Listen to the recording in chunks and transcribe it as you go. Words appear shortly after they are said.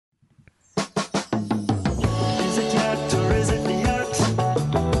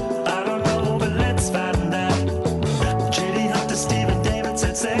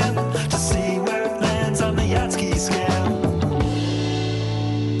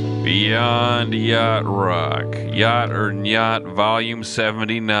Beyond Yacht Rock, Yacht or Yacht Volume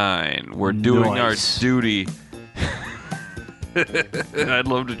 79. We're doing our duty. I'd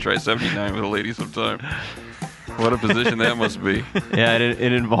love to try 79 with a lady sometime. What a position that must be. Yeah,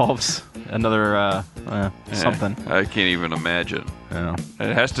 it involves another something. I can't even imagine. Yeah.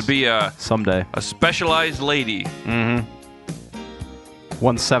 It has to be Someday. a specialized lady. Mm-hmm.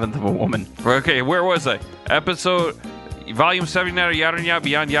 1/7 of a woman. Okay, where was I? Episode, Volume 79 of Yacht and Yacht,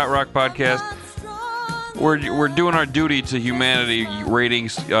 Beyond Yacht Rock Podcast. We're doing our duty to humanity, rating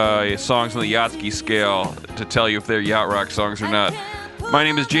songs on the Yachtski scale to tell you if they're Yacht Rock songs or not. My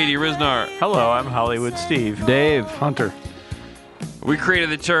name is JD Riznar. Hello, I'm Hollywood Steve. Dave. Hunter. We created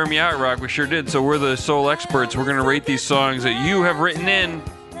the term Yacht Rock. We sure did. So we're the sole experts. We're going to rate these songs that you have written in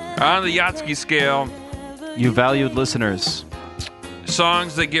on the Yachtski scale. You valued listeners.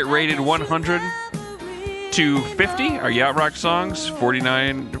 Songs that get rated 100 to 50 are Yacht Rock songs.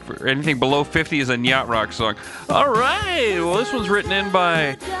 49, anything below 50 is a Yacht Rock song. All right. Well, this one's written in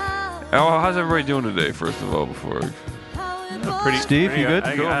by... Oh, how's everybody doing today, first of all, before... Steve, you good?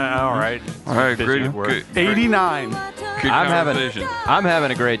 All right. All right, Busy great. at work. Good 89. conversation. I'm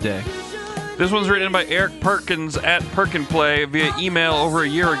having a great day. This one's written by Eric Perkins at Perkinplay via email over a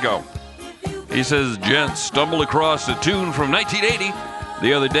year ago. He says, gents, stumbled across a tune from 1980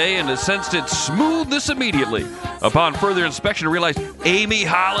 the other day and sensed its smoothness immediately. Upon further inspection, I realized Amy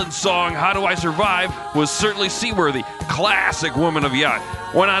Holland's song, How Do I Survive, was certainly seaworthy. Classic woman of yacht.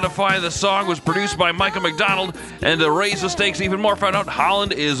 Went on to find the song was produced by Michael McDonald, and to raise the stakes even more, found out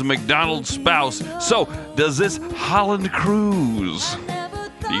Holland is McDonald's spouse. So, does this Holland cruise?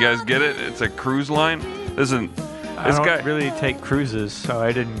 You guys get it? It's a cruise line? Listen, I this don't guy... really take cruises, so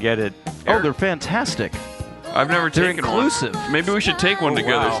I didn't get it. Oh, they're fantastic. I've never They're taken inclusive. one. Maybe we should take one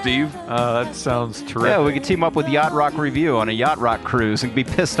together, wow. Steve. That sounds terrific. Yeah, we could team up with Yacht Rock Review on a Yacht Rock cruise and be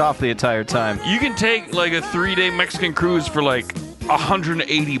pissed off the entire time. You can take like a 3-day Mexican cruise for like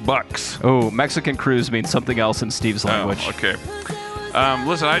 $180. Oh, Mexican cruise means something else in Steve's language. Oh, okay.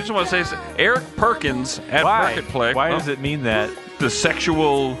 Listen, I just want to say, Eric Perkins at Why? Marketplace. Why does it mean that? The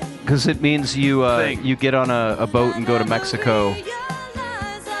sexual... Because it means you Thing. you get on a boat and go to Mexico.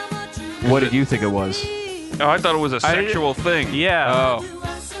 What did you think it was? Oh, I thought it was a sexual thing. Yeah. Oh.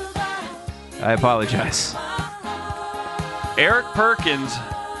 I apologize. Eric Perkins,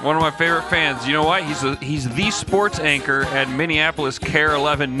 one of my favorite fans. You know why? He's the sports anchor at Minneapolis KARE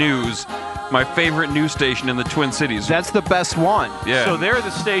 11 News, my favorite news station in the Twin Cities. That's the best one. Yeah. So they're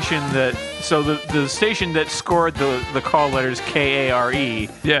the station that. So the station that scored the call letters KARE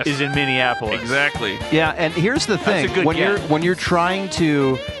Yes. is in Minneapolis. Exactly. Yeah, and here's the thing: a good when get. you're trying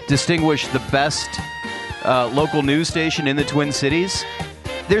to distinguish the best local news station in the Twin Cities,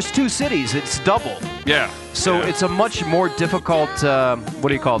 there's two cities. It's double. Yeah. So Yeah. it's a much more difficult. What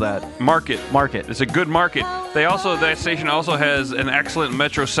do you call that? Market. It's a good market. That station also has an excellent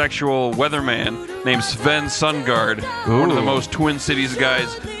metrosexual weatherman named Sven Sundgaard, one of the Ooh. most Twin Cities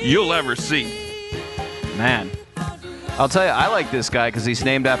guys you'll ever see. Man. I'll tell you, I like this guy because he's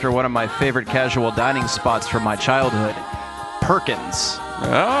named after one of my favorite casual dining spots from my childhood, Perkins.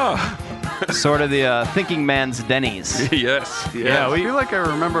 Ah, Sort of the thinking man's Denny's. yes. Yeah. I feel like I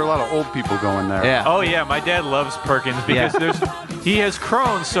remember a lot of old people going there. Yeah. Oh yeah, my dad loves Perkins because he has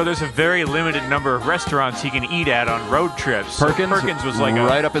Crohn's, so there's a very limited number of restaurants he can eat at on road trips. So Perkins was like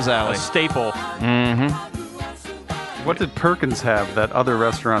right up his alley. a staple. What did Perkins have that other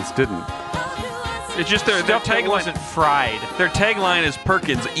restaurants didn't? It's just their Stuff that tagline. wasn't fried. Their tagline is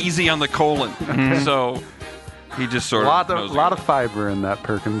Perkins, easy on the colon. So he just sort A lot of of fiber in that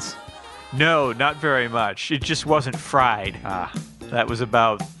Perkins. No, not very much. It just wasn't fried. That was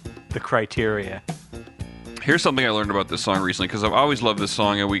about the criteria. Here's something I learned about this song recently, because I've always loved this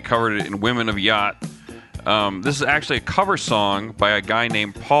song, and we covered it in Women of Yacht. This is actually a cover song by a guy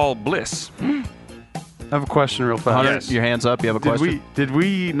named Paul Bliss. I have a question real fast. Hunter, Yes. your hands up. You have a question? Did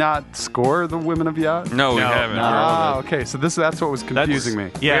we not score the Women of Yacht? No, we No, haven't. no. Okay, so that's what was confusing me.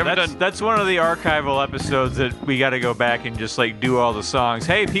 We Yeah, haven't that's one of the archival episodes that we got to go back and just like do all the songs.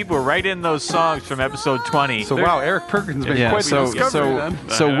 Hey, people, write in those songs from episode 20. So wow, Eric Perkins made Yeah, quite so the discovery then.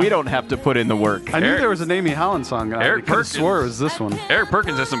 so we don't have to put in the work. I knew Eric- there was an Amy Holland song. I Eric could have Perkins. swore it was this one. Eric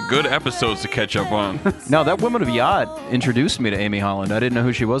Perkins has some good episodes to catch up on. No, that Woman of Yacht introduced me to Amy Holland. I didn't know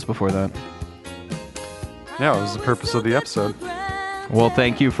who she was before that. Yeah, it was the purpose of the episode. Well,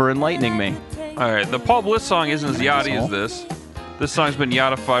 thank you for enlightening me. All right, the Paul Bliss song isn't as yachty as this. This song's been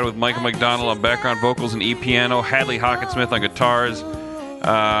yachtified with Michael McDonald on background vocals and e-piano, Hadley Hockensmith on guitars.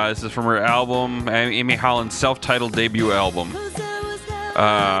 This is from her album, Amy Holland's self-titled debut album.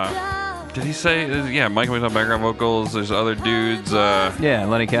 Did he say? Yeah, Michael McDonald background vocals. There's other dudes. Yeah,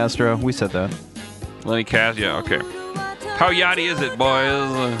 Lenny Castro. We said that. Lenny Cass. Yeah, okay. How yachty is it,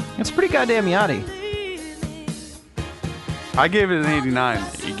 boys? It's pretty goddamn yachty. I gave it an 89.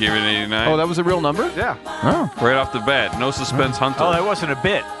 You gave it an 89? Oh, that was a real number? Yeah, Oh. Right off the bat. No suspense, Hunter. Oh, that wasn't a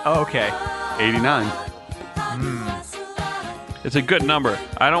bit. Oh, okay. 89. It's a good number.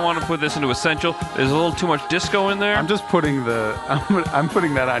 I don't want to put this into essential. There's a little too much disco in there. I'm just putting I'm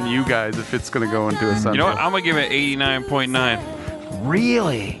putting that on you guys if it's going to go into essential. You know what? I'm going to give it 89.9.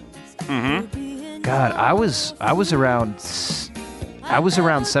 Really? Mm-hmm. God, I was around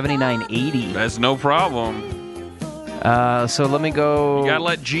 79, 80. That's no problem. So let me go. You got to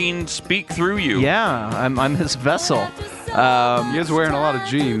let Gene speak through you. Yeah, I'm his vessel. He is wearing a lot of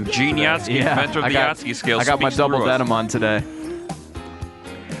jeans. Gene Yatsky, inventor of the Yatsky scale. I got my speaks double through us. denim on today.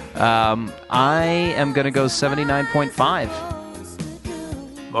 I am going to go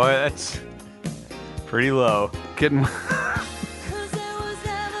 79.5. Boy, that's pretty low. Getting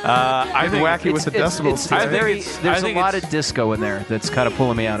I think wacky with the decimals. It's very, there's a think lot it's- of disco in there that's kind of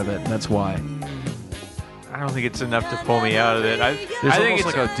pulling me out of it. That's why. I don't think it's enough to pull me out of it. I think almost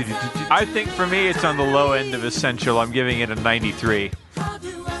it's like a I think for me it's on the low end of essential. I'm giving it a 93.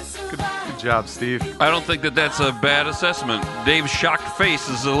 Good job, Steve. I don't think that that's a bad assessment. Dave's shocked face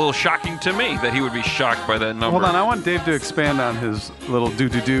is a little shocking to me that he would be shocked by that number. Hold on, I want Dave to expand on his little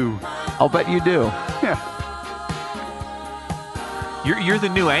do-do-do. I'll bet you do. Yeah. You're the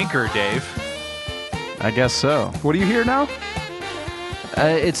new anchor, Dave. I guess so. What do you hear now?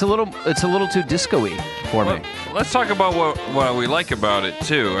 It's a little too disco-y for me. Let's talk about what we like about it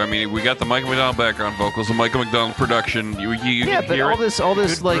too. I mean, we got the Michael McDonald background vocals, the Michael McDonald production. You Yeah, can but hear all it. this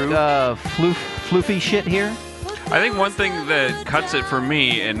Good like groove. floofy shit here. I think one thing that cuts it for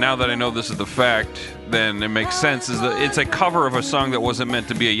me, and now that I know this is the fact, then it makes sense, is that it's a cover of a song that wasn't meant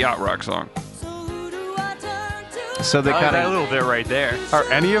to be a yacht rock song. So they kind That of. little bit right there. Are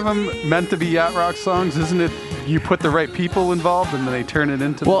any of them meant to be yacht rock songs? Isn't it you put the right people involved and then they turn it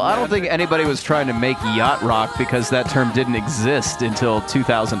into Well, I don't think anybody was trying to make yacht rock because that term didn't exist until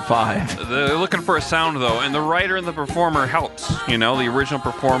 2005. They're looking for a sound, though, and the writer and the performer helps. You know, the original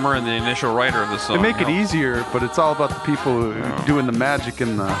performer and the initial writer of the song. They make it helps. easier, but it's all about the people doing the magic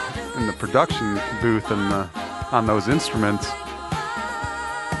in the production booth and on those instruments.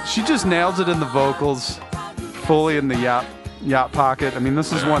 She just nails it in the vocals, fully in the yacht pocket. I mean,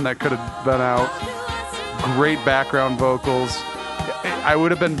 this is one that could have been out. Great background vocals. I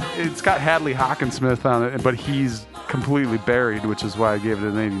would have been. It's got Hadley Hawkinsmith on it, but he's completely buried, which is why I gave it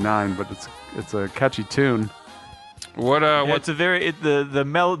an 89. But it's a catchy tune. What? Yeah, What? it's a very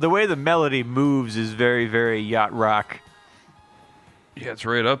the way the melody moves is very, very yacht rock. Yeah, it's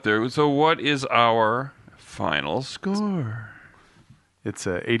right up there. So, what is our final score? It's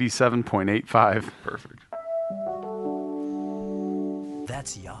a 87.85. Perfect.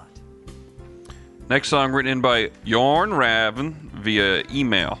 That's yacht. Next song written in by Jorn Raven via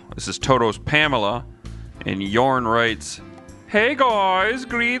email. This is Toto's Pamela, and Jorn writes, "Hey guys,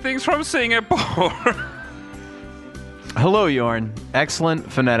 greetings from Singapore." Hello, Jorn.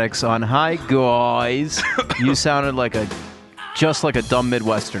 Excellent phonetics on "Hi guys." You sounded just like a dumb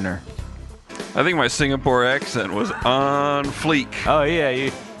Midwesterner. I think my Singapore accent was on fleek. Oh yeah,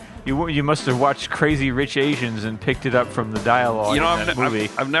 you must have watched Crazy Rich Asians and picked it up from the dialogue You know, in that movie.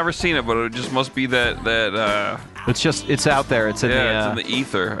 I've never seen it, but it just must be that It's out there. It's in it's in the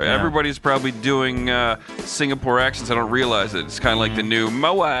ether. Everybody's probably doing Singapore accents. I don't realize it. It's kind of like the new "my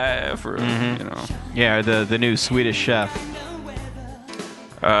wife," or you know. yeah, the new Swedish Chef.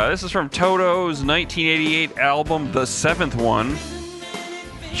 This is from Toto's 1988 album, The Seventh One.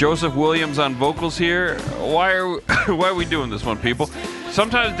 Joseph Williams on vocals here. Why are we doing this one, people?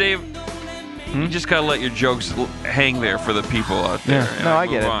 Sometimes, Dave, you just gotta let your jokes hang there for the people out there. Yeah. you No, know, I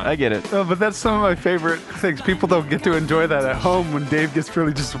get move it. on. I get it. Oh, but that's some of my favorite things. People don't get to enjoy that at home when Dave gets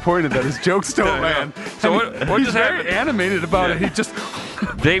really disappointed that his jokes don't Yeah, yeah. land. So And what he's just very happened? animated about it. Yeah. He just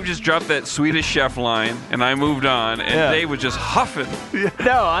Dave just dropped that Swedish Chef line, and I moved on, and Yeah. Dave was just huffing,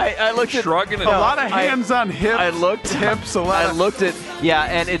 No, I looked at shrugging it. a lot of hands on hips. I looked hips. A lot. I looked at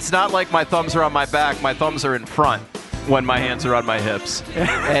and it's not like my thumbs are on my back. My thumbs are in front when my hands are on my hips.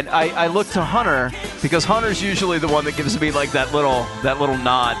 And I looked to Hunter because Hunter's usually the one that gives me like that little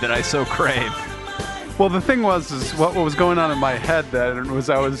nod that I so crave. Well, the thing is what was going on in my head then was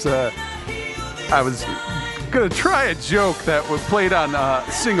I was gonna try a joke that was played on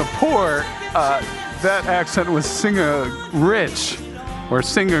Singapore. That accent was Singa Rich, or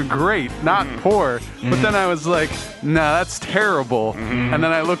singer great, not poor. But then I was like, nah, that's terrible. And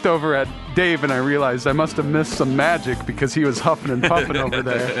then I looked over at Dave and I realized I must have missed some magic because he was huffing and puffing over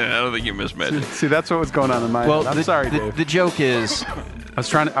there. I don't think you missed magic. See, that's what was going on in my head. I'm sorry, Dave. The joke is,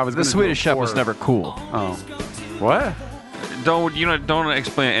 I was the Swedish Chef was four. never cool. Oh. What? Don't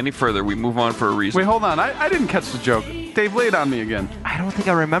explain it any further. We move on for a reason. Wait, hold on. I didn't catch the joke. Dave, lay it on me again. I don't think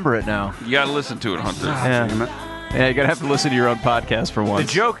I remember it now. You gotta listen to it, Hunter. Damn it. Yeah, you're gonna have to listen to your own podcast for once.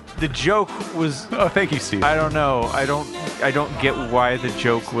 The joke was. Oh, thank you, Steve. I don't know. I don't get why the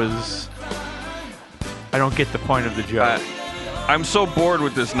joke was. I don't get the point of the joke. I'm so bored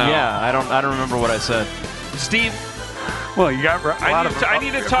with this now. Yeah, I don't remember what I said. Steve, Well, you got I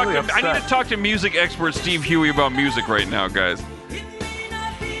need to talk to music expert Steve Huey about music right now, guys.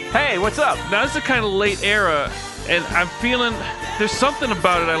 Hey, what's up? Now this is a kind of late era, and I'm feeling there's something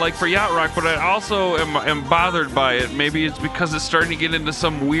about it I like for yacht rock, but I also am bothered by it. Maybe it's because it's starting to get into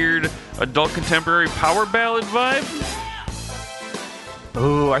some weird adult contemporary power ballad vibe.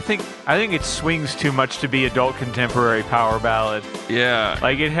 Ooh, I think it swings too much to be adult contemporary power ballad. Yeah.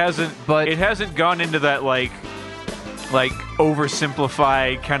 Like it hasn't gone into that like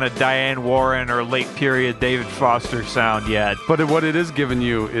oversimplified kind of Diane Warren or late period David Foster sound yet. But what it is giving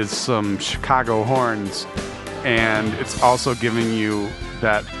you is some Chicago horns, and it's also giving you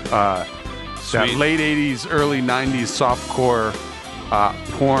that Sweet. late '80s, early '90s softcore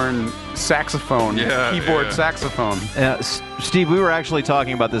horn saxophone, keyboard saxophone. Steve, we were actually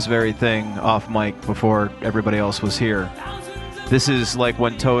talking about this very thing off mic before everybody else was here. This is like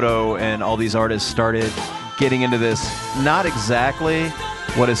when Toto and all these artists started getting into this. Not exactly.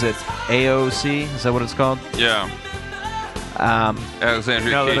 What is it? AOC? Is that what it's called? Yeah.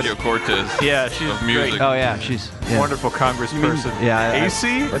 Alexandria Ocasio-Cortez. Yeah, she's of music. great. Oh yeah, she's Wonderful congressperson. Yeah,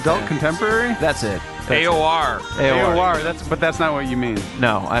 AC, adult contemporary. that's it. AOR. AOR. But that's not what you mean.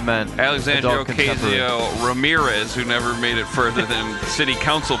 No, I meant Alexandria adult contemporary. Ocasio-Ramirez, who never made it further than city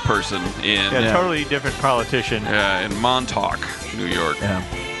council person in Yeah, totally different politician. in Montauk, New York.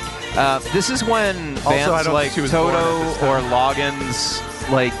 Yeah. This is when I bands don't like think she was born at Toto this time. or Loggins,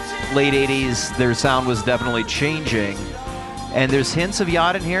 like late 80s, their sound was definitely changing. And there's hints of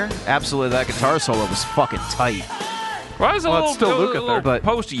yacht in here. Absolutely, that guitar solo was fucking tight. Well, it's a Well, little, it's still Luca little there. but-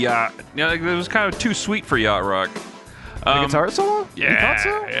 post-yacht. Yeah, like, it was kind of too sweet for yacht rock. The guitar solo? Yeah, You thought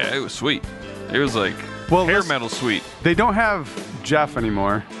so? yeah, it was sweet. It was like Well, hair let's- metal sweet. They don't have Jeff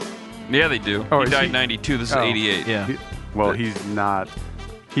anymore. Yeah, they do. Oh, he is died he? in 92. This is Oh. 88. Yeah. He's not.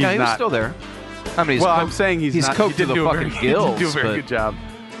 He's Yeah, he was not. still there. I mean, Well, I'm saying he's not. coked he to the didn't do a fucking very, gills. He didn't do a very but- good job.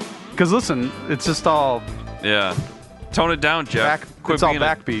 Because listen, it's just all. Yeah. Tone it down, Jeff. It's all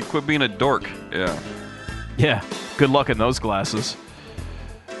backbeat. Quit being a dork. Yeah. Yeah. Good luck in those glasses.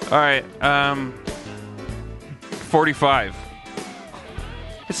 All right. 45.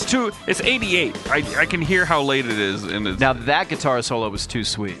 It's 88. I can hear how late it is, and it's, Now that guitar solo was too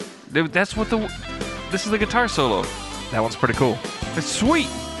sweet. that's what this is the guitar solo. That one's pretty cool. It's sweet.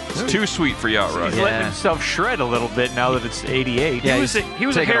 It's too sweet for yacht rock. He's Yeah. letting himself shred a little bit now that it's 88. Yeah, He was a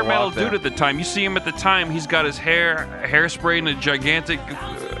taking hair a metal walk there. dude at the time. You see him at the time. He's got his hairspray and a gigantic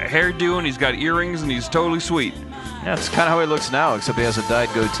hairdo, and he's got earrings, and he's totally sweet. Yeah, it's kind of how he looks now, except he has a dyed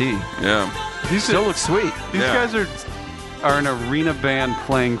goatee. Yeah. He still looks sweet. These Yeah. guys are an arena band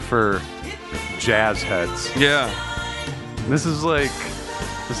playing for jazz heads. Yeah. This is the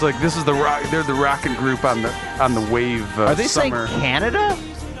rock. They're the rocking group on the wave. Are they summer. saying Canada?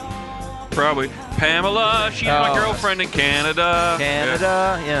 Probably. Pamela, she's my Oh. girlfriend in Canada.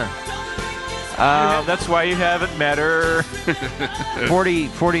 Canada, yeah. That's why you haven't met her.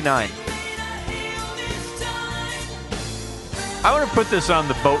 49. I want to put this on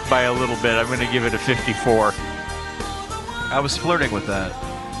the boat by a little bit. I'm going to give it a 54. I was flirting with that.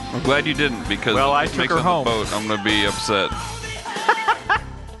 I'm glad you didn't, because Well, if I this took makes her on home. the boat, I'm gonna be upset.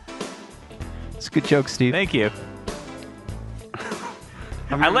 It's a good joke, Steve. Thank you.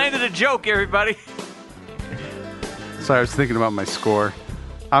 I landed a joke, everybody. Sorry, I was thinking about my score.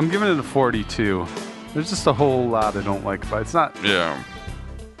 I'm giving it a 42. There's just a whole lot I don't like, but it's not. Yeah.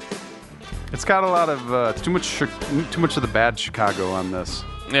 It's got a lot of too much of the bad Chicago on this.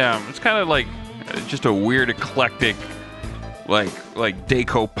 Yeah, it's kind of like just a weird, eclectic, like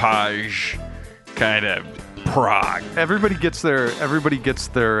decoupage kind of prog. Everybody gets their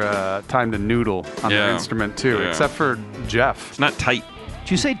time to noodle on their Yeah. instrument too, Yeah. except for Jeff. It's not tight.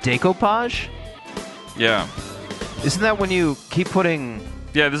 Did you say decoupage? Yeah. Isn't that when you keep putting...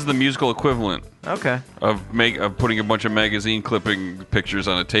 Yeah, this is the musical equivalent Okay. of putting a bunch of magazine clipping pictures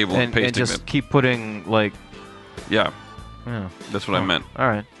on a table and, And pasting just them. keep putting, like... Yeah, Yeah. that's what I meant. All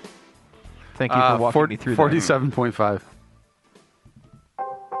right. Thank you for walking me through that. 47.5.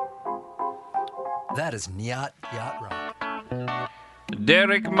 That is Yacht Rock.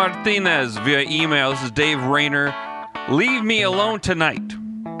 Derek Martinez via email. This is Dave Rayner. Leave me alone tonight.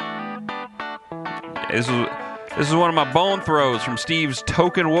 This is one of my bone throws from Steve's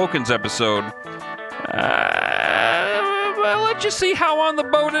Token Wokens episode. Well, let's just see how on the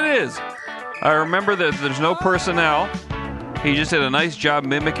boat it is. I remember that there's no personnel. He just did a nice job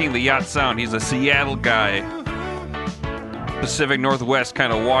mimicking the yacht sound. He's a Seattle guy. Pacific Northwest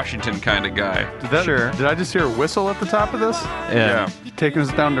kind of Washington kind of guy. Did I just hear a whistle at the top of this? Yeah. Taking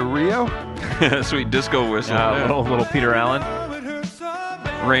us down to Rio? Sweet disco whistle. Little Peter Allen.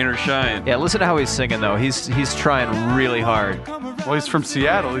 Rain or shine. Yeah, listen to how he's singing though. He's trying really hard. Well, he's from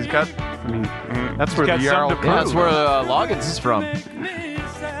Seattle. He's got, that's where the got Jarl. something to Yeah, that's where Loggins is from.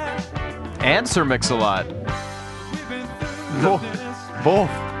 And Sir Mix-a-Lot. Both.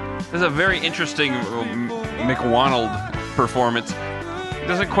 This is a very interesting McWonald performance. He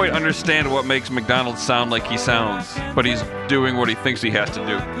doesn't quite understand what makes McDonald sound like he sounds, but he's doing what he thinks he has to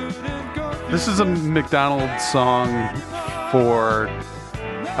do. This is a McDonald's song for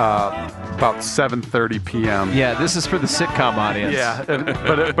about 7:30 p.m. Yeah, this is for the sitcom audience. Yeah,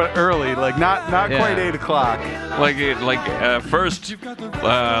 but early, like not quite 8 o'clock. First,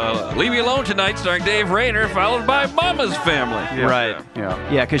 Leave Me Alone Tonight, starring Dave Rayner, followed by Mama's Family. Yeah. Right.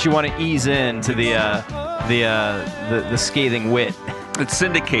 Yeah. Yeah, because you want to ease into the scathing wit. It's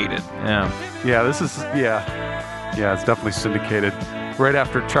syndicated. Yeah. Yeah, this is yeah, it's definitely syndicated. Right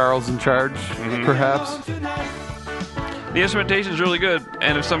after Charles in Charge, perhaps. The instrumentation is really good,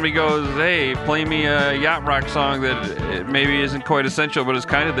 and if somebody goes, hey, play me a yacht rock song that it maybe isn't quite essential, but is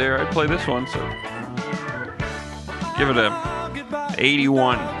kind of there, I'd play this one, so give it a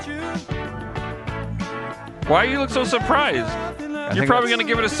 81. Why you look so surprised? You're probably going to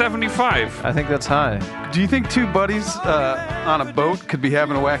give it a 75. I think that's high. Do you think two buddies on a boat could be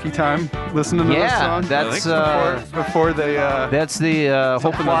having a wacky time listening to this song? That's before they. that's the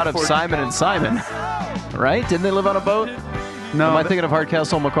whole plot of Simon and Simon, right? Didn't they live on a boat? No, Am I thinking of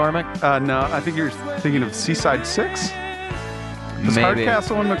Hardcastle McCormick? no, I think you're thinking of Seaside 6. Is Maybe.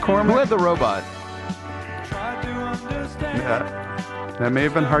 Hardcastle and McCormick? Who had the robot? That may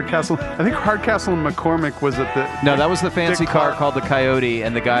have been Hardcastle. I think Hardcastle and McCormick was at the. No, that was the fancy Dick car Clark. called the Coyote,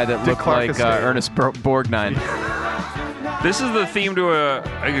 and the guy that Dick looked Clark like Estate. Ernest Borgnine. This is the theme to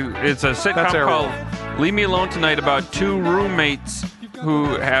it's a That's sitcom Errol. called Leave Me Alone Tonight about two roommates who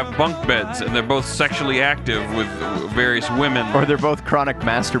have bunk beds, and they're both sexually active with various women. Or they're both chronic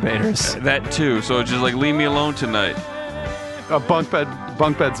masturbators. That too, so it's just like Leave Me Alone Tonight. Bunk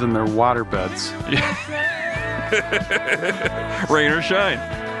beds in their water beds. Rain or shine.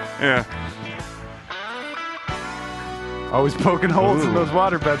 Yeah. Always poking holes in those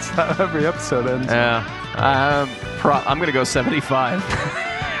water beds. Every episode ends. Yeah. I'm going to go 75.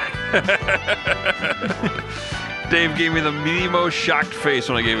 Dave gave me the most shocked face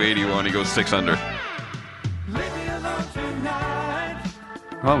when I gave 81. He goes 6 under.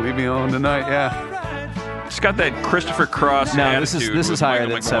 Oh, leave me alone tonight. Yeah. It's got that Christopher Cross No, attitude. this is with higher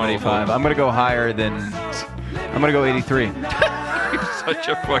Michael than McWonald. 75. I'm going to go higher than... I'm going to go 83. Such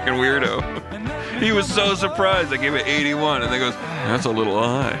a fucking weirdo. He was so surprised. I gave it 81, and they goes, that's a little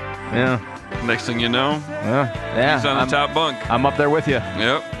high. Yeah. Next thing you know, Yeah. he's on the top bunk. I'm up there with you.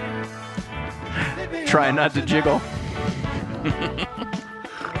 Yep. Trying not to jiggle.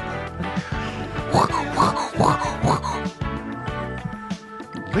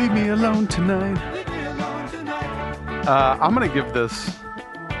 Leave me alone tonight. I'm gonna give this.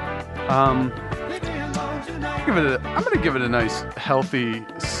 I'm gonna give it a nice, healthy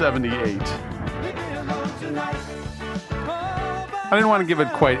 78. I didn't want to give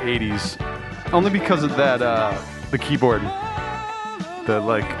it quite 80s, only because of that the keyboard, the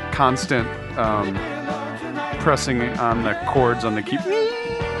like constant pressing on the chords on the keyboard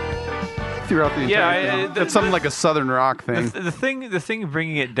throughout the entire thing. It's something like a southern rock thing. The thing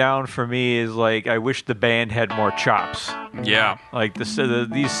bringing it down for me is like I wish the band had more chops. Yeah. Like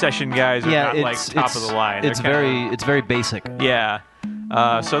these session guys are not like top of the line. It's very basic. Yeah.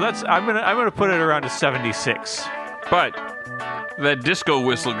 So that's I'm gonna put it around a 76. But that disco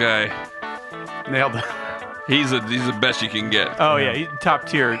whistle guy, Nailed it. he's the best you can get. Oh yeah, he's top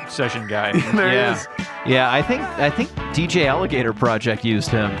tier session guy. There Yeah. it is. Yeah, I think DJ Alligator Project used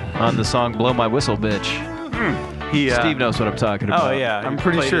him on the song "Blow My Whistle, Bitch." He, Steve knows what I'm talking about. Oh yeah, I'm he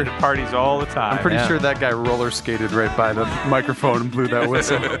pretty played sure- it at parties all the time. I'm pretty Yeah. sure that guy roller skated right by the microphone and blew that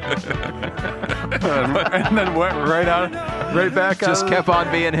whistle. and then went right back Just out. kept on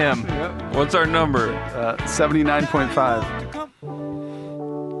being him. What's our number? 79.5.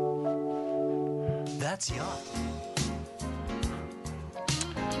 That's yacht.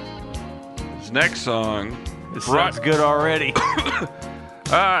 This next song. This sounds good already.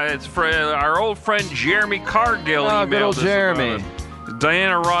 It's for our old friend Jeremy Cargill. Oh, good old emailed us Jeremy. about it.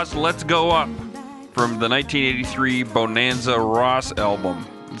 Diana Ross, Let's Go Up, from the 1983 Bonanza Ross album.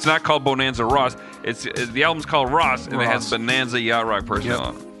 It's not called Bonanza Ross. The album's called Ross, and it has Bonanza Yacht Rock person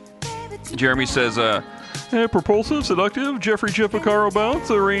on it. Jeremy says, propulsive, seductive, Jeffrey Jeffacaro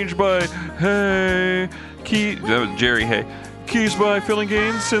bounce, arranged by Jerry Hay. Keys by Filling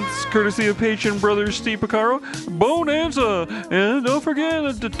Gaines, synths courtesy of Page & Brothers Steve Picaro. Bonanza! And don't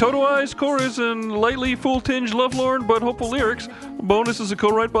forget the Toto-ized chorus and lightly full-tinged love-lorn but hopeful lyrics. Bonus is a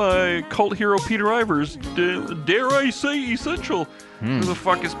co-write by cult hero Peter Ivers. Dare I say essential? Who the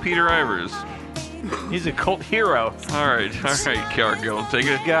fuck is Peter Ivers? He's a cult hero. All right, Cargill. Take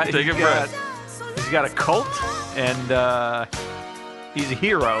a breath. He's got a cult, and he's a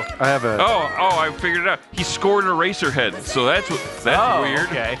hero. I have a. Oh, I figured it out. He scored an Eraserhead, so that's weird.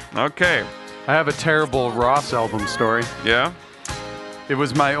 Okay. I have a terrible Ross album story. Yeah? It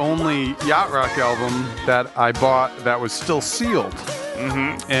was my only yacht rock album that I bought that was still sealed.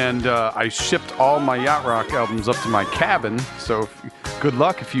 Mm-hmm. And I shipped all my yacht rock albums up to my cabin. So good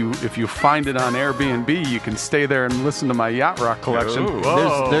luck if you find it on Airbnb. You can stay there and listen to my yacht rock collection.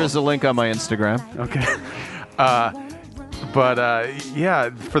 There's a link on my Instagram. Okay. Yeah,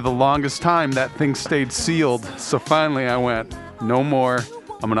 for the longest time, that thing stayed sealed. So finally I went, no more.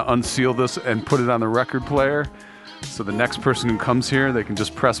 I'm going to unseal this and put it on the record player. So the next person who comes here, they can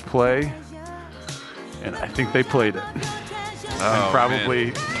just press play. And I think they played it. And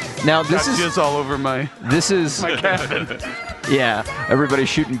probably now this is jizz all over my cabin. Yeah, everybody's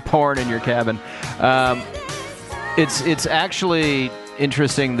shooting porn in your cabin. It's actually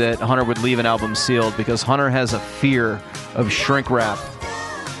interesting that Hunter would leave an album sealed because Hunter has a fear of shrink wrap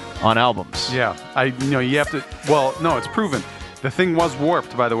on albums. Yeah, you have to. Well, no, it's proven. The thing was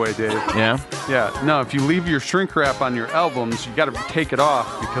warped, by the way, Dave. Yeah? Yeah. No, if you leave your shrink wrap on your albums, you got to take it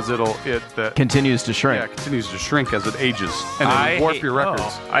off because it continues to shrink. Yeah, it continues to shrink as it ages, and it'll warp your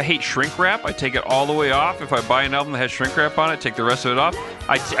records. I hate shrink wrap. I take it all the way off. If I buy an album that has shrink wrap on it, take the rest of it off.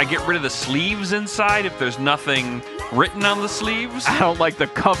 I get rid of the sleeves inside if there's nothing written on the sleeves. I don't like the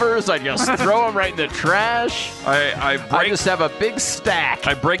covers. I just throw them right in the trash. I just have a big stack.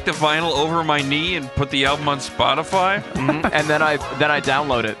 I break the vinyl over my knee and put the album on Spotify. Mm-hmm. And then I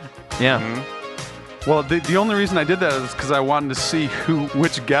download it. Yeah. Mm-hmm. Well, the only reason I did that is because I wanted to see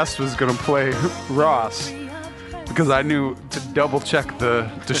which guest was going to play Ross, because I knew to double check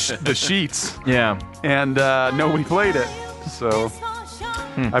the sheets. Yeah. And nobody played it, so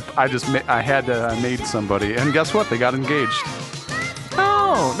I made somebody, and guess what? They got engaged.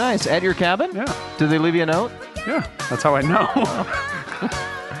 Oh, nice. At your cabin? Yeah. Did they leave you a note? Yeah. That's how I know.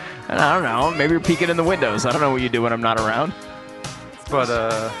 I don't know. Maybe you're peeking in the windows. I don't know what you do when I'm not around. But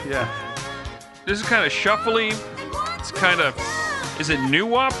yeah. This is kind of shuffly. It's kind of... Is it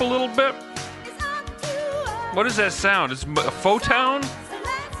new-wop a little bit? What does that sound? It's a Fotown?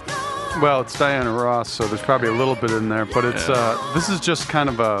 Well, it's Diana Ross, so there's probably a little bit in there. But it's this is just kind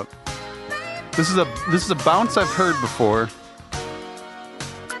of a... This is a bounce I've heard before.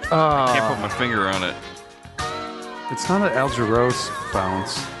 I can't put my finger on it. It's not an Al Jarreau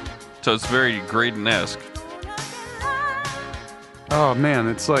bounce. So it's very Graydon-esque. Oh man,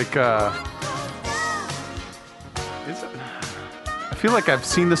 it's like I feel like I've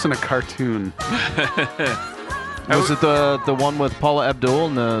seen this in a cartoon. Was it the one with Paula Abdul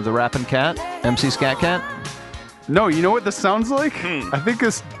and the rapping cat, MC Scat Cat? No, you know what this sounds like? I think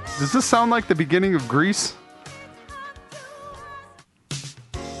does this sound like the beginning of Grease?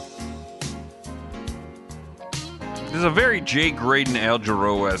 This is a very Jay Graydon, Al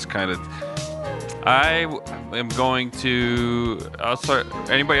Jarreau-esque kind of... I am going to... I'll start.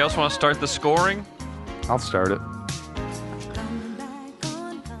 Anybody else want to start the scoring? I'll start it.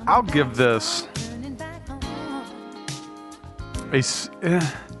 I'll give this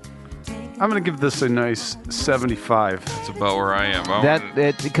I'm going to give this a nice 75. That's about where I am.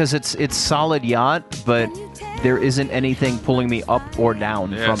 Because it's solid yacht, but there isn't anything pulling me up or down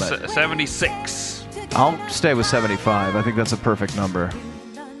from it. 76. I'll stay with 75. I think that's a perfect number.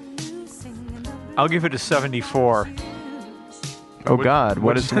 I'll give it a 74. Oh God,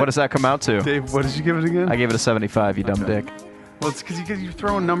 what does that come out to? Dave, what did you give it again? I gave it a 75. You dumb dick. Well, it's because you're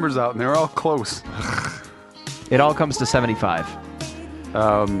throwing numbers out and they're all close. It all comes to 75.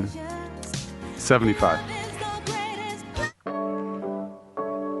 75.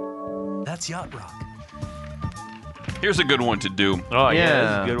 That's Yacht Rock. Here's a good one to do. Oh, yeah,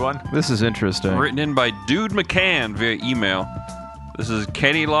 this is a good one. This is interesting. Written in by Dude McCann via email. This is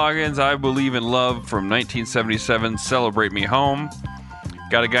Kenny Loggins, I Believe in Love from 1977, Celebrate Me Home.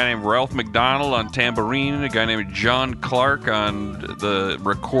 Got a guy named Ralph McDonald on tambourine, a guy named John Clark on the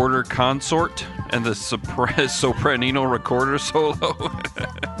recorder consort, and the sopranino recorder solo.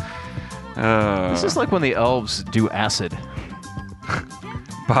 This is like when the elves do acid.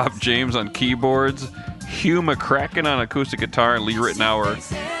 Bob James on keyboards, Hugh McCracken on acoustic guitar, and Lee Ritenour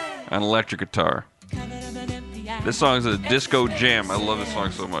on electric guitar. This song is a disco jam. I love this song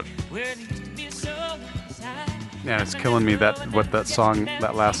so much. Yeah, it's killing me what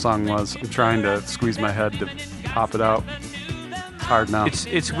that last song was. I'm trying to squeeze my head to pop it out. It's hard now.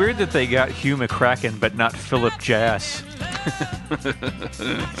 It's weird that they got Hugh McCracken but not Philip Jass.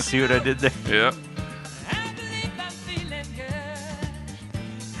 See what I did there? Yeah.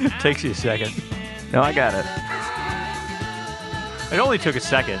 Takes you a second. No, I got it. It only took a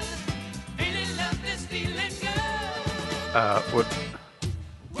second. What?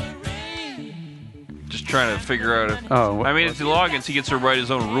 Just trying to figure out if... Oh, I mean, it's Loggins. He gets to write his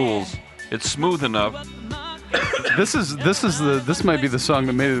own rules. It's smooth enough. This might be the song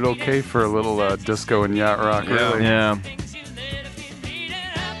that made it okay for a little disco and yacht rock. Yeah. Really. Yeah.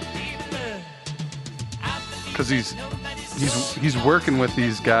 Because he's working with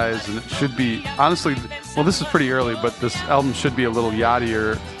these guys, and it should be honestly. Well, this is pretty early, but this album should be a little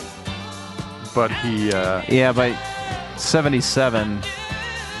yachtier. But he. Yeah, by 77.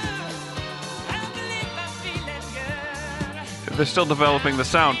 They're still developing the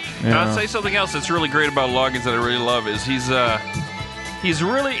sound. And Yeah. I'd say something else that's really great about Loggins that I really love is he's a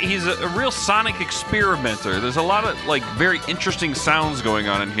real sonic experimenter. There's a lot of like very interesting sounds going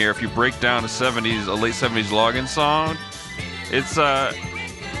on in here. If you break down a late 70s Loggins song, it's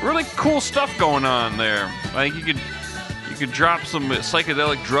really cool stuff going on there. Like you could drop some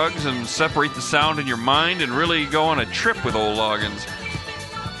psychedelic drugs and separate the sound in your mind and really go on a trip with old Loggins.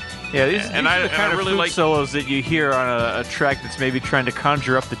 Yeah, these And are I the kind of really flute like- solos that you hear on a track that's maybe trying to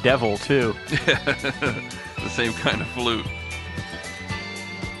conjure up the devil, too. The same kind of flute.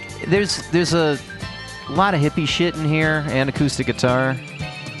 There's a lot of hippie shit in here and acoustic guitar.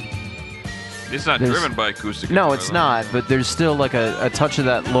 It's not There's- driven by acoustic. No, guitar, it's though. not, but there's still like a touch of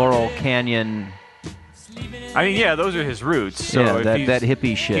that Laurel Canyon. I mean, yeah, those are his roots. So Yeah, if that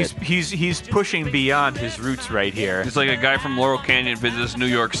hippie shit. He's pushing beyond his roots right here. It's like a guy from Laurel Canyon visits New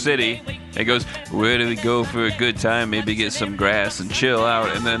York City and goes, "Where do we go for a good time? Maybe get some grass and chill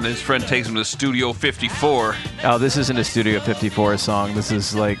out." And then his friend takes him to Studio 54. Oh, this isn't a Studio 54 song. This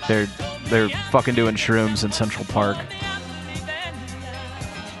is like they're fucking doing shrooms in Central Park.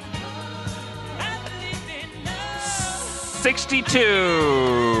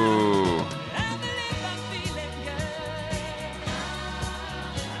 '62.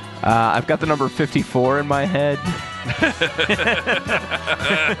 I've got the number 54 in my head.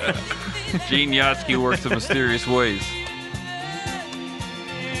 Gene Yatsky works in mysterious ways.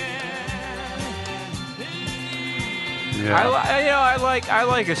 Yeah. I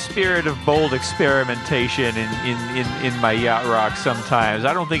like a spirit of bold experimentation in my yacht rock sometimes.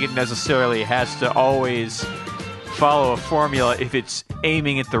 I don't think it necessarily has to always follow a formula if it's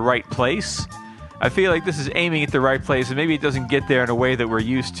aiming at the right place. I feel like this is aiming at the right place, and maybe it doesn't get there in a way that we're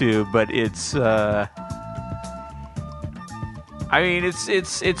used to, but it's I mean,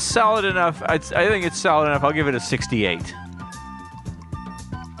 it's solid enough. I think it's solid enough. I'll give it a 68.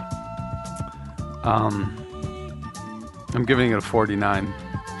 I'm giving it a 49.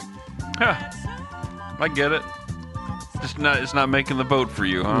 Huh. I get it. It's not making the boat for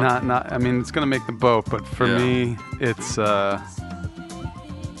you, huh? Not. I mean, it's gonna make the boat, but for Yeah. me, it's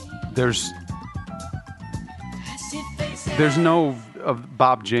there's no of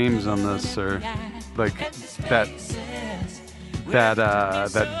Bob James on this, or like that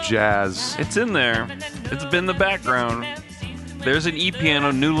jazz. It's in there. It's been the background. There's an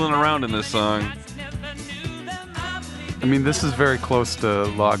E-piano noodling around in this song. I mean, this is very close to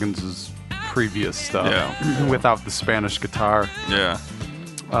Loggins' previous stuff, Yeah. without the Spanish guitar. Yeah.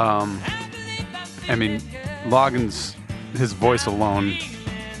 I mean, Loggins, his voice alone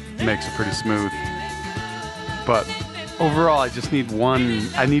makes it pretty smooth. But overall, I just need one.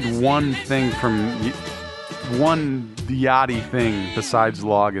 I need one thing from one yachty thing besides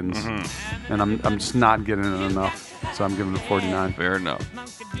Loggins, and I'm just not getting it enough. So I'm giving it a 49, Fair enough.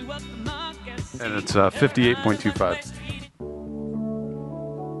 and it's 58.25.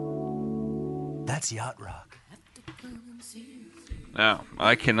 That's yacht rock. Now,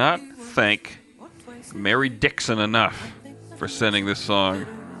 I cannot thank Mary Dixon enough for sending this song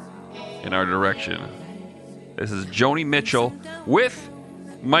in our direction. This is Joni Mitchell with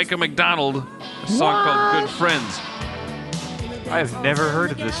Micah McDonald, a song called Good Friends. I have never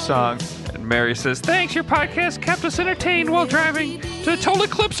heard of this song. And Mary says, thanks, your podcast kept us entertained while driving to the Total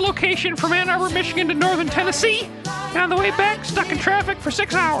Eclipse location from Ann Arbor, Michigan to northern Tennessee. And on the way back, stuck in traffic for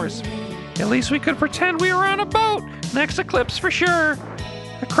 6 hours. At least we could pretend we were on a boat. Next eclipse for sure.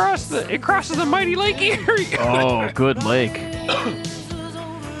 It crosses the mighty Lake Erie. Oh, good lake.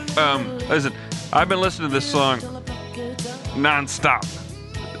 Listen, I've been listening to this song nonstop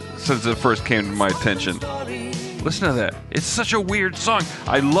since it first came to my attention. Listen to that. It's such a weird song.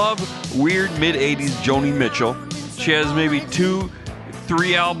 I love weird mid-'80s Joni Mitchell. She has maybe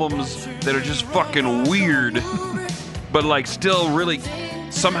 2-3 albums that are just fucking weird, but like still really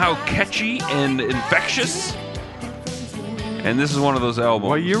somehow catchy and infectious. And this is one of those albums.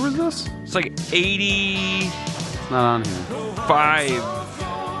 What year was this? It's like 85-ish. Not on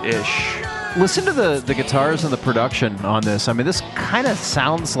here. Listen to the guitars and the production on this. I mean, this kind of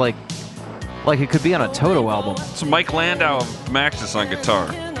sounds like it could be on a Toto album. It's Mike Landau of Maxis on guitar.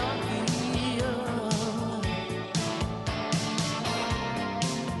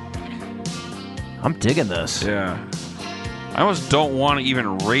 I'm digging this. Yeah. I almost don't want to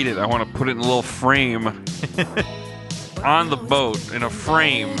even rate it. I want to put it in a little frame on the boat, in a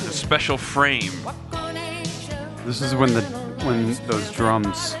frame, a special frame. This is when those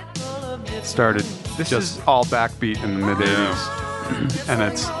drums started all backbeat in the mid '80s, and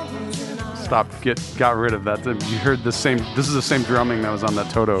it's got rid of that. You heard the same. This is the same drumming that was on that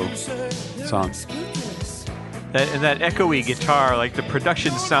Toto song. And that echoey guitar, like the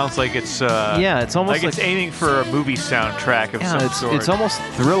production sounds like it's it's almost like it's aiming for a movie soundtrack of some sort. It's almost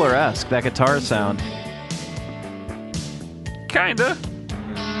Thriller-esque, that guitar sound. Kinda.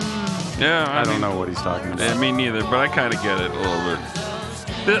 Yeah, I don't know what he's talking about. Me neither, but I kind of get it a little bit.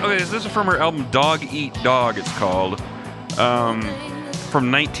 This is from her album Dog Eat Dog, it's called, from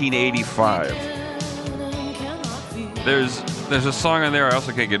 1985. There's a song on there I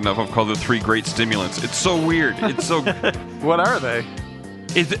also can't get enough of called The Three Great Stimulants. It's so weird. It's so... What are they?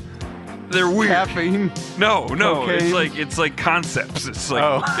 They're weird. Caffeine? No. Cocaine? It's like concepts. It's like...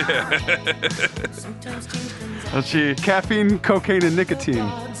 Oh. Yeah. Caffeine, cocaine, and nicotine.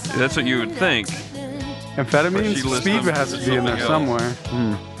 That's what you would think. Amphetamines? She lists Speed them has to be in there something else.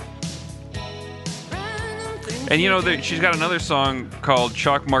 somewhere. And you know, she's got another song called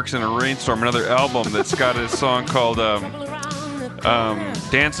Chalk Marks in a Rainstorm, another album that's got a song called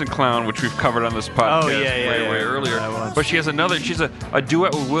Dancing Clown, which we've covered on this podcast way earlier. But she has she's a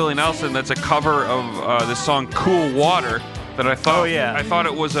duet with Willie Nelson that's a cover of this song Cool Water that I thought I thought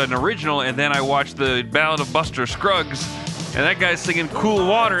it was an original, and then I watched the Ballad of Buster Scruggs, and that guy's singing Cool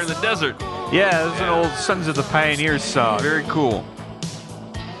Water in the desert. Yeah, this is an old Sons of the Pioneers song. Very cool.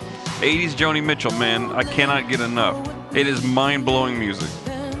 80s Joni Mitchell, man. I cannot get enough. It is mind-blowing music.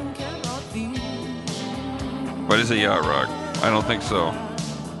 But is it yacht rock? I don't think so.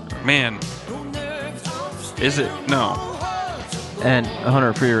 Man. Is it? No. And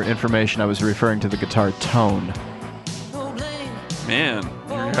Hunter, for your information, I was referring to the guitar tone. Man.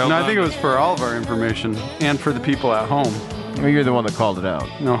 No, I think it was for all of our information and for the people at home. Well, you're the one that called it out.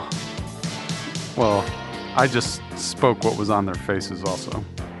 No. Well, I just spoke what was on their faces also.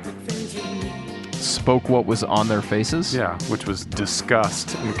 Spoke what was on their faces? Yeah, which was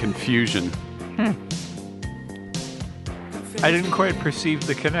disgust and confusion. I didn't quite perceive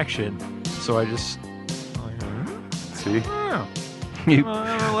the connection, so I just... See? Oh, You,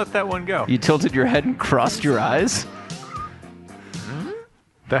 I'm gonna let that one go. you tilted your head and crossed your eyes?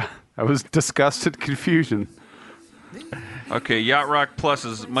 That was disgust and confusion. Okay, Yacht Rock Plus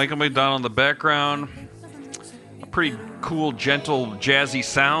is Michael McDonald in the background. A pretty cool, gentle, jazzy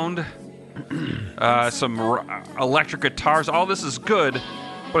sound. Some electric guitars. All this is good,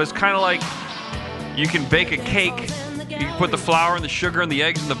 but it's kind of like you can bake a cake. You can put the flour and the sugar and the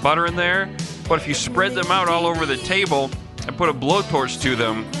eggs and the butter in there, but if you spread them out all over the table and put a blowtorch to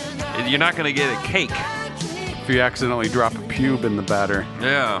them, you're not going to get a cake. If you accidentally drop a pube in the batter.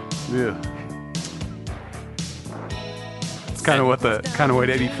 Yeah. Yeah. It's kind of what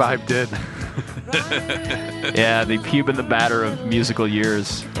 85 did. Yeah, the pube in the batter of musical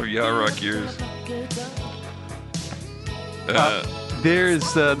years. Or Yacht Rock years.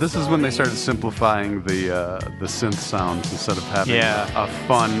 This is when they started simplifying the synth sounds instead of having a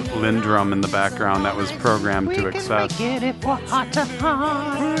fun Lindrum in the background that was programmed to excess.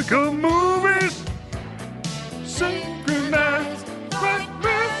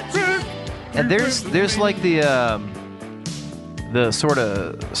 And there's like the sort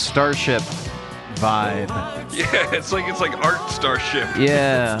of Starship vibe. Yeah, it's like Art Starship.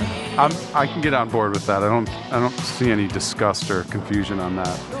 Yeah. I can get on board with that. I don't see any disgust or confusion on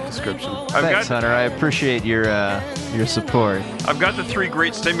that. description. Thanks, Hunter. I appreciate your support. I've got the 3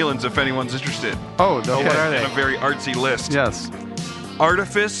 great stimulants if anyone's interested. Oh, okay. what are they? In a very artsy list. Yes.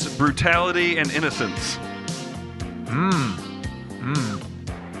 Artifice, brutality, and innocence.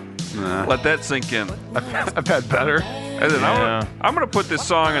 Nah. Let that sink in. I've had better. And then Yeah. I'm gonna put this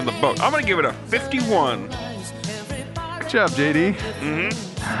song in the book. I'm gonna give it a 51. Good job, JD.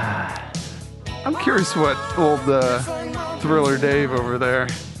 I'm curious what old Thriller Dave over there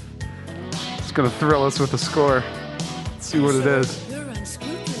is going to thrill us with a score. Let's see what it is.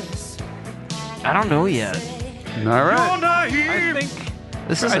 I don't know yet. All right. I think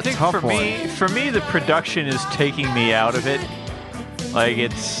This is a think tough for one. me, the production is taking me out of it. Like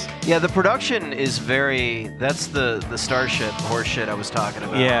it's Yeah, the production is very. That's the starship horse shit I was talking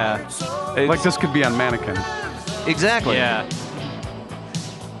about. yeah, Like this could be on Mannequin. Exactly. yeah.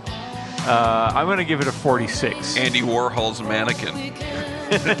 I'm gonna give it a 46. Andy Warhol's Mannequin.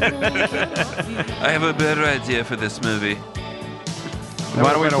 I have a better idea for this movie.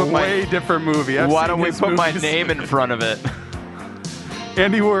 Why don't we That put would've been a my way different movie? Why don't we his put my movies. name in front of it?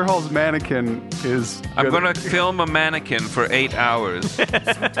 Andy Warhol's Mannequin is. I'm good. gonna film a mannequin for 8 hours.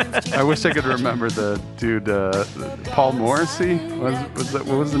 I wish I could remember the dude, Paul Morrissey. What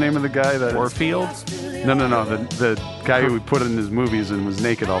was the name of the guy that? Warfield? No. The guy who put in his movies and was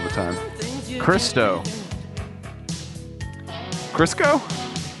naked all the time. Christo. Crisco?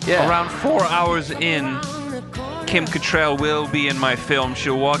 Yeah. Around 4 hours in, Kim Cattrall will be in my film.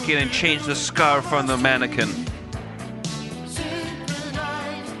 She'll walk in and change the scarf on the mannequin.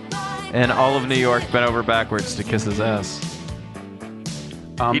 And all of New York bent over backwards to kiss his ass.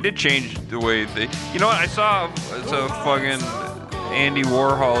 He did change the way they. You know what? I saw some fucking Andy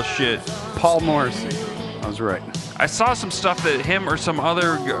Warhol shit. Paul Morrissey. I was right. I saw some stuff that him or some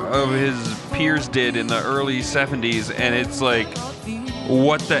other of his peers did in the early 70s, and it's like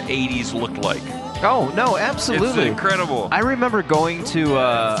what the 80s looked like. Oh no, absolutely. It's incredible. I remember going to,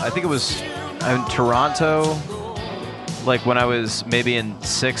 I think it was in Toronto, like when I was maybe in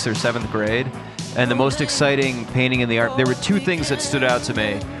 6th or 7th grade, and the most exciting painting in the art, there were 2 things that stood out to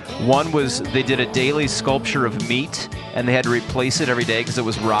me. One was they did a daily sculpture of meat, and they had to replace it every day because it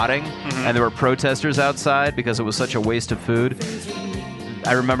was rotting, and there were protesters outside because it was such a waste of food.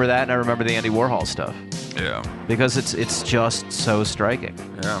 I remember that, and I remember the Andy Warhol stuff Yeah. because it's just so striking.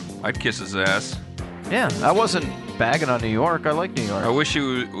 Yeah. I'd kiss his ass. Yeah, I wasn't bagging on New York. I like New York. I wish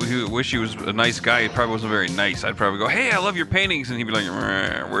he was a nice guy. He probably wasn't very nice. I'd probably go, "Hey, I love your paintings," and he'd be like,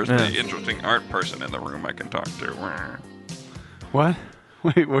 "Where's the interesting art person in the room I can talk to?" What?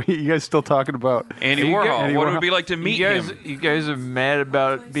 Wait, you guys still talking about? Andy You Warhol. guys- Andy What Warhol. would it be like to meet him? You guys are mad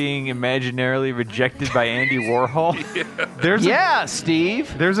about being imaginarily rejected by Andy Warhol? There's Yeah,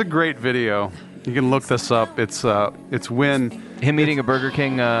 Steve. there's a great video. You can look this up. It's when Him eating a Burger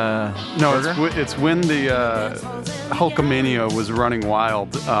King. no, burger? it's when the Hulkamania was running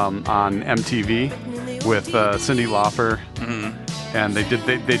wild on MTV with Cyndi Lauper, and they did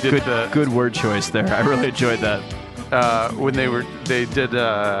the Good word choice there. I really enjoyed that. when they did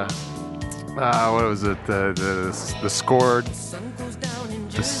what was it the score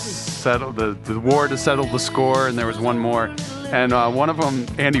to settle the war to settle the score, and there was one more, and one of them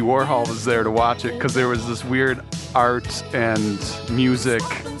Andy Warhol was there to watch it because there was this weird art and music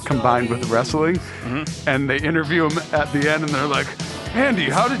combined with wrestling, and they interview him at the end and they're like, "Andy,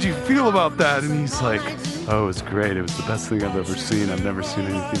 how did you feel about that?" And he's like, "Oh, it was great. It was the best thing I've ever seen. I've never seen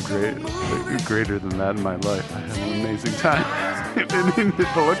anything greater than that in my life. I had an amazing time." And the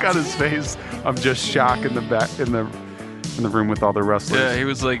look on his face of just shock in the room with all the wrestlers. Yeah, he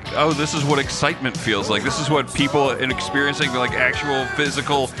was like, "Oh, this is what excitement feels like. This is what people in experiencing like actual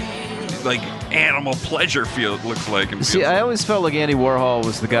physical, like animal pleasure looks like." And See, feels I like. always felt like Andy Warhol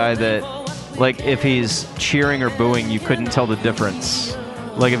was the guy that, like, if he's cheering or booing, you couldn't tell the difference.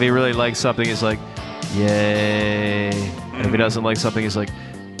 Like, if he really likes something, he's like, yay. And if he doesn't like something, he's like,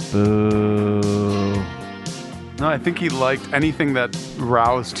 boo. No, I think he liked anything that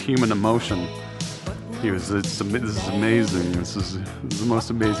roused human emotion. He was, this is amazing. This is the most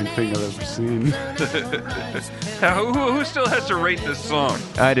amazing thing I've ever seen. Now, who still has to rate this song?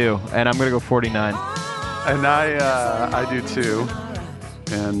 I do, and I'm going to go 49. And I do too.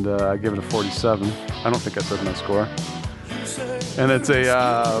 And I give it a 47. I don't think I said my score. And it's a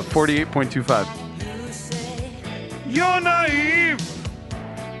 48.25. You're naive.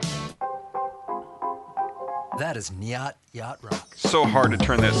 That is Nyat Yacht Rock. So hard to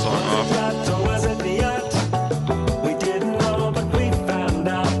turn that song off.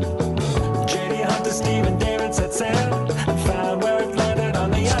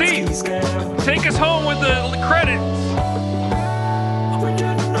 Steve, take us home with the credits.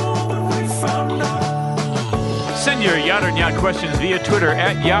 Send your yacht or yacht questions via Twitter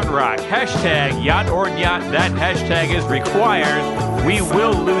at Yacht Rock. Hashtag yacht or yacht. That hashtag is required. We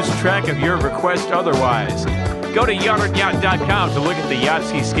will lose track of your request otherwise. Go to yachtoryacht.com to look at the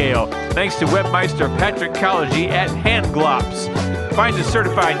Yachtsky scale. Thanks to webmeister Patrick Collegy at Handglops. Find the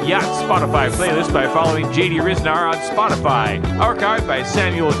certified yacht Spotify playlist by following JD Riznar on Spotify. Archived by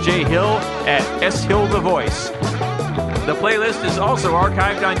Samuel J. Hill at S. Hill the Voice. The playlist is also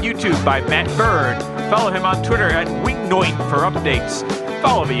archived on YouTube by Matt Bird. Follow him on Twitter at Wingnoit for updates.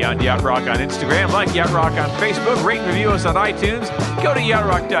 Follow Beyond Yacht Rock on Instagram, like Yacht Rock on Facebook, rate and review us on iTunes. Go to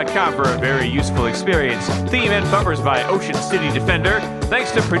yachtrock.com for a very useful experience. Theme and bumpers by Ocean City Defender.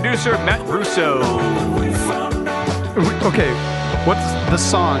 Thanks to producer Matt Russo. Okay, what's the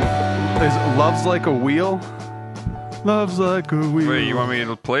song? Is Love's Like a Wheel? Love's like a wheel. Wait, you want me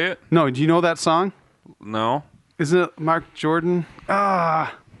to play it? No, do you know that song? No. Isn't it Mark Jordan?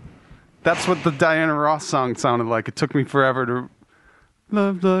 That's what the Diana Ross song sounded like. It took me forever to...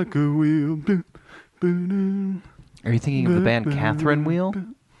 Love like a wheel. Are you thinking of the band Catherine Wheel?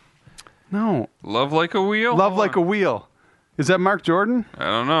 No. Love Like a Wheel? Love Like a Wheel. Is that Mark Jordan? I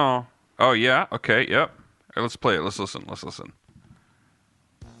don't know. Oh, yeah? Okay, yep. All right, let's play it. Let's listen.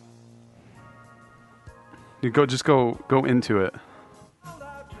 You just go into it.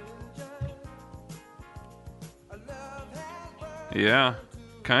 Yeah,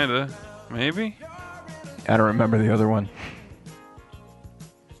 kind of. Maybe? I don't remember the other one.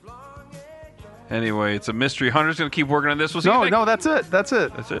 Anyway, it's a mystery. Hunter's going to keep working on this. We'll see No, you no, that's it. That's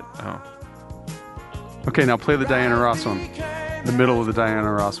it? Oh. Okay, now play the Diana Ross one. The middle of the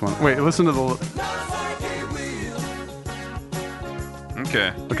Diana Ross one. Wait, listen to the...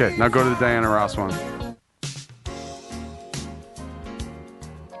 Okay. Okay, now go to the Diana Ross one.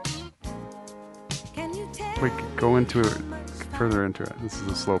 Wait, go into it, further into it. This is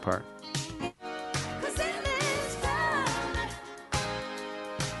the slow part.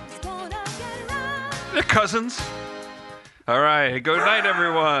 They're cousins. All right. Good night,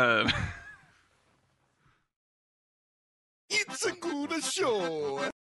 everyone. It's a good show.